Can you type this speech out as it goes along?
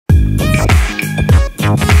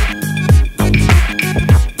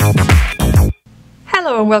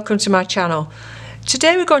welcome to my channel.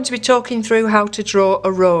 Today we're going to be talking through how to draw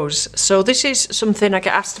a rose. So this is something I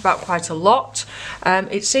get asked about quite a lot.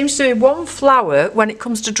 It seems to be one flower when it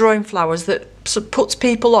comes to drawing flowers that puts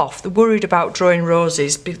people off. They're worried about drawing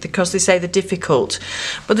roses because they say they're difficult.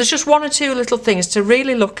 But there's just one or two little things to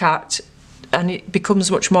really look at and it becomes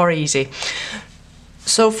much more easy.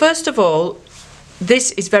 So first of all,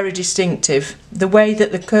 this is very distinctive, the way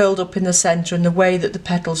that they're curled up in the centre and the way that the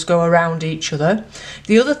petals go around each other.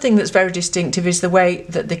 The other thing that's very distinctive is the way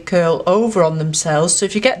that they curl over on themselves. So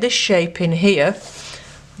if you get this shape in here,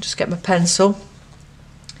 I'll just get my pencil,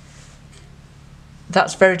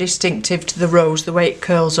 that's very distinctive to the rose, the way it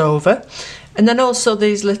curls over. And then also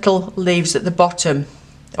these little leaves at the bottom.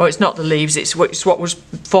 Oh, it's not the leaves, it's what was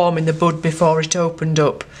forming the bud before it opened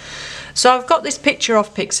up. So I've got this picture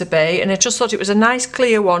off Pixabay and I just thought it was a nice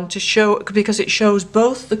clear one to show because it shows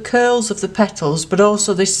both the curls of the petals but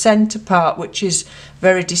also this centre part, which is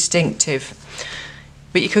very distinctive.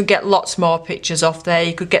 But you could get lots more pictures off there.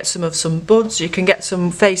 You could get some buds, you can get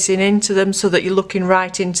some facing into them so that you're looking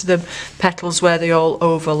right into the petals where they all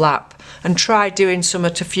overlap, and try doing some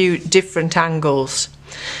at a few different angles.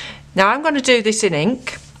 Now I'm going to do this in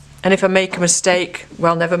ink. And if I make a mistake,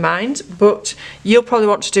 well, never mind, but you'll probably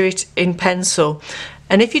want to do it in pencil.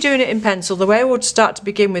 And if you're doing it in pencil, the way I would start to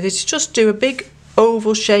begin with is just do a big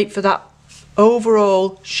oval shape for that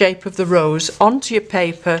overall shape of the rose onto your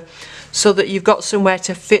paper so that you've got somewhere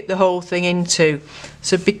to fit the whole thing into.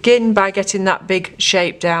 So begin by getting that big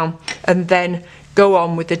shape down and then go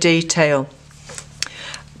on with the detail.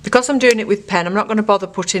 Because I'm doing it with pen, I'm not going to bother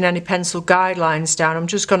putting any pencil guidelines down. I'm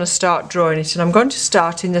just going to start drawing it, and I'm going to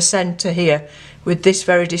start in the centre here with this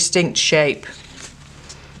very distinct shape.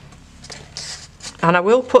 And I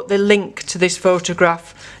will put the link to this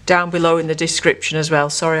photograph down below in the description as well.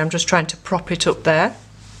 Sorry, I'm just trying to prop it up there.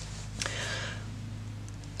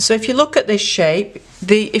 So if you look at this shape,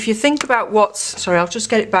 if you think about I'll just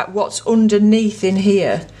get it back, what's underneath in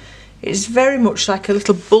here, it's very much like a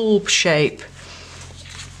little bulb shape.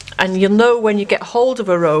 And you'll know when you get hold of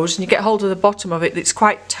a rose and you get hold of the bottom of it, it's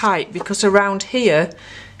quite tight because around here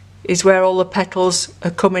is where all the petals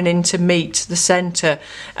are coming in to meet the centre.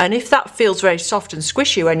 And if that feels very soft and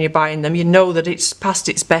squishy when you're buying them, you know that it's past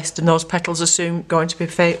its best and those petals are soon going to be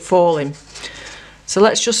falling. So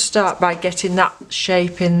let's just start by getting that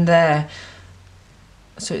shape in there.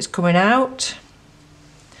 So it's coming out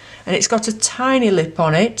and it's got a tiny lip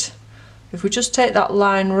on it. If we just take that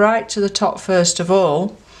line right to the top first of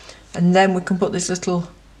all, and then we can put this little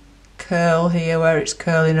curl here where it's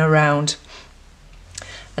curling around.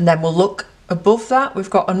 And then we'll look above that, we've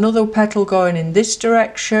got another petal going in this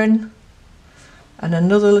direction and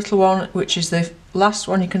another little one, which is the last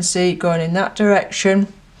one you can see, going in that direction.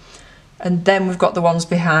 And then we've got the ones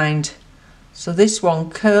behind. So this one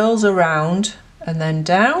curls around and then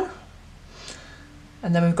down.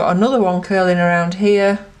 And then we've got another one curling around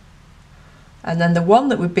here. And then the one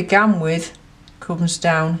that we began with comes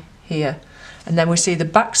down here, and then we see the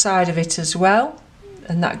back side of it as well,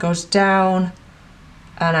 and that goes down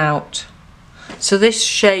and out. So this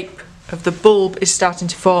shape of the bulb is starting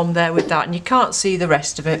to form there with that, and you can't see the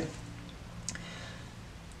rest of it.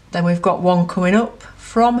 Then we've got one coming up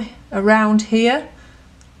from around here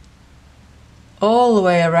all the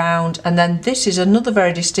way around, and then this is another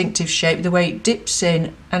very distinctive shape, the way it dips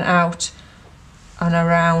in and out and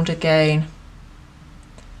around again,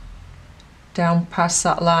 down past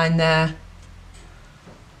that line there.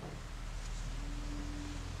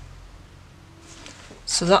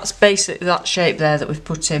 So that's basically that shape there that we've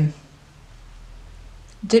put in.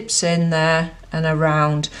 Dips in there and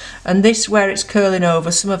around, and this where it's curling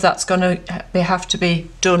over, some of that's going to have to be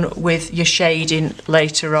done with your shading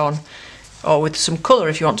later on, or with some colour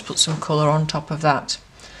if you want to put some colour on top of that.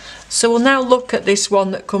 So we'll now look at this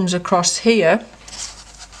one that comes across here,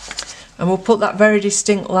 and we'll put that very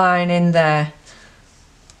distinct line in there.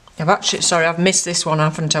 I've missed this one,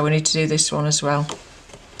 haven't I? We need to do this one as well.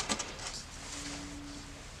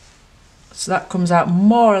 So that comes out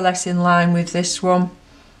more or less in line with this one.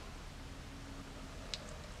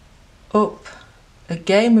 Up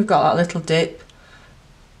again, we've got that little dip.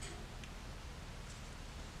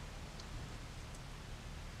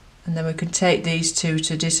 And then we can take these two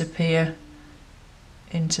to disappear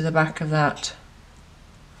into the back of that.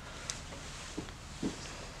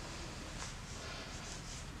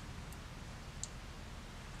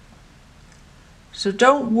 So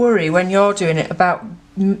don't worry when you're doing it about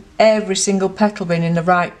every single petal being in the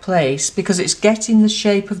right place, because it's getting the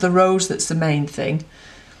shape of the rose that's the main thing,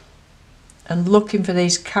 and looking for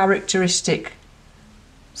these characteristic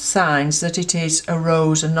signs that it is a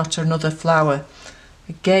rose and not another flower.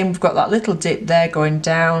 Again, we've got that little dip there going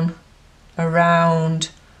down, around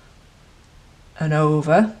and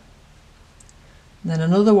over. And then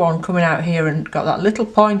another one coming out here and got that little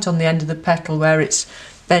point on the end of the petal where it's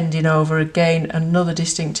bending over. Again, another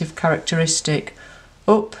distinctive characteristic.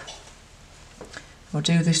 Up. We'll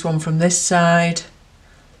do this one from this side.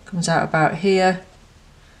 Comes out about here.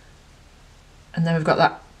 And then we've got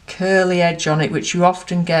that curly edge on it, which you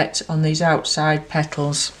often get on these outside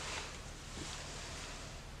petals.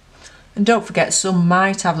 And don't forget, some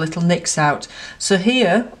might have little nicks out. So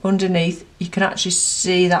here underneath you can actually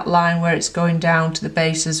see that line where it's going down to the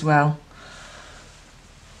base as well.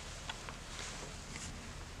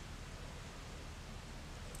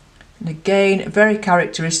 And again, very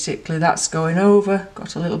characteristically, that's going over,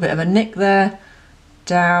 got a little bit of a nick there,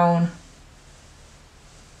 down,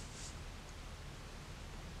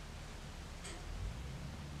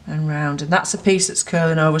 and round. And that's a piece that's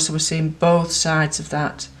curling over, so we're seeing both sides of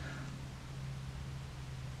that.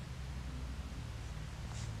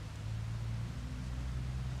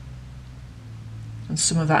 And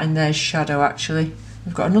some of that in there is shadow actually.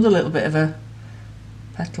 We've got another little bit of a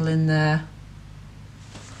petal in there.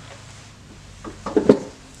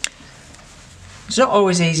 It's not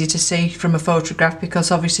always easy to see from a photograph because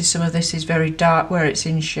obviously some of this is very dark where it's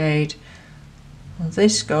in shade. And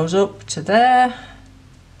this goes up to there.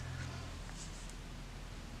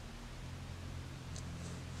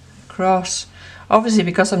 Across. Obviously,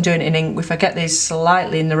 because I'm doing it in ink, if I get these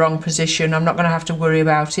slightly in the wrong position, I'm not going to have to worry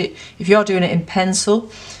about it. If you're doing it in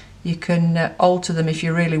pencil, you can alter them if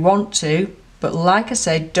you really want to. But like I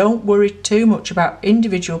said, don't worry too much about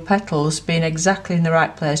individual petals being exactly in the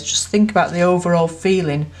right place. Just think about the overall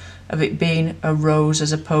feeling of it being a rose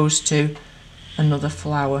as opposed to another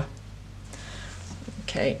flower.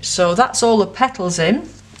 Okay, so that's all the petals in.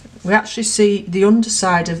 We actually see the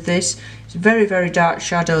underside of this. It's very, very dark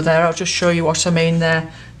shadow there. I'll just show you what I mean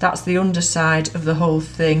there. That's the underside of the whole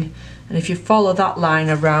thing. And if you follow that line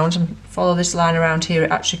around and follow this line around here,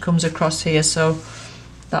 it actually comes across here. So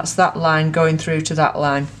that's that line going through to that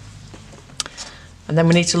line. And then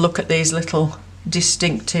we need to look at these little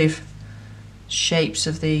distinctive shapes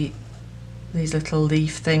of these little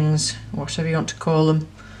leaf things, whatever you want to call them.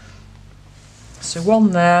 So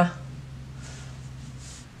one there.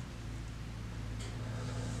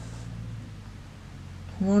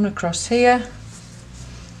 One across here,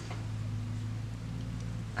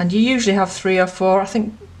 and you usually have 3 or 4, I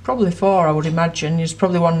think probably 4 I would imagine. There's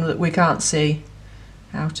probably one that we can't see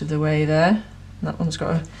out of the way there. That one's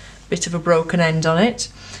got a bit of a broken end on it.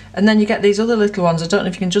 And then you get these other little ones, I don't know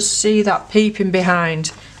if you can just see that peeping behind,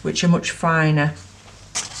 which are much finer.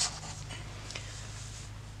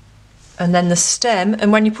 And then the stem,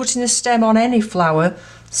 and when you're putting the stem on any flower,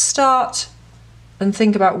 start and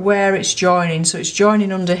think about where it's joining. So it's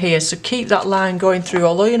joining under here, so keep that line going through.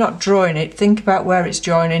 Although you're not drawing it, think about where it's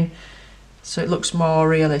joining so it looks more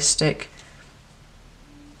realistic.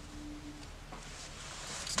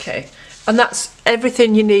 Okay, and that's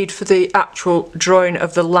everything you need for the actual drawing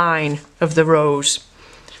of the line of the rose.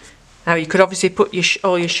 Now you could obviously put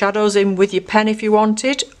all your shadows in with your pen if you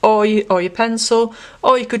wanted, or your pencil,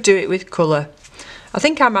 or you could do it with colour. I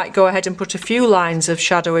think I might go ahead and put a few lines of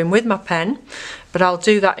shadow in with my pen, but I'll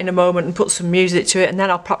do that in a moment and put some music to it, and then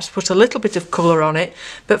I'll perhaps put a little bit of colour on it.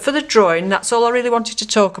 But for the drawing, that's all I really wanted to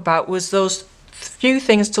talk about, was those few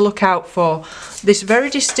things to look out for. This very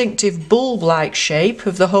distinctive bulb-like shape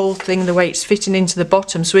of the whole thing, the way it's fitting into the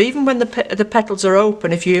bottom. So even when the petals are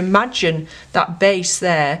open, if you imagine that base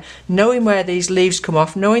there, knowing where these leaves come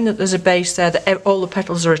off, knowing that there's a base there that all the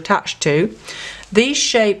petals are attached to, these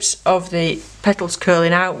shapes of the petals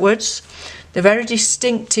curling outwards, the very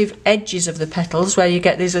distinctive edges of the petals where you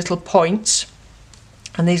get these little points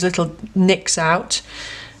and these little nicks out,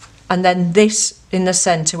 and then this in the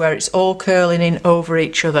centre where it's all curling in over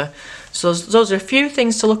each other. So those are a few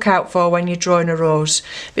things to look out for when you're drawing a rose.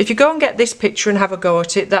 But if you go and get this picture and have a go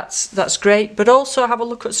at it, that's great. But also have a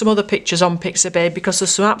look at some other pictures on Pixabay, because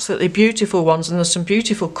there's some absolutely beautiful ones and there's some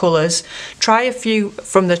beautiful colours. Try a few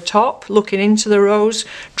from the top, looking into the rose.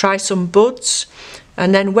 Try some buds.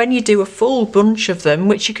 And then when you do a full bunch of them,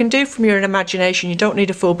 which you can do from your imagination, you don't need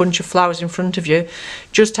a full bunch of flowers in front of you,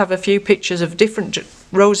 just have a few pictures of different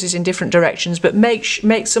roses in different directions, but make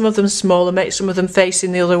some of them smaller, make some of them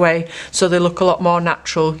facing the other way so they look a lot more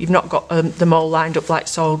natural. You've not got them all lined up like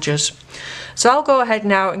soldiers. So I'll go ahead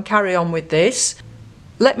now and carry on with this.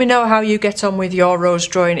 Let me know how you get on with your rose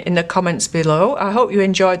drawing in the comments below. I hope you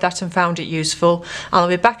enjoyed that and found it useful. I'll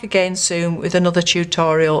be back again soon with another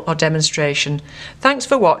tutorial or demonstration. Thanks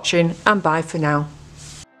for watching, and bye for now.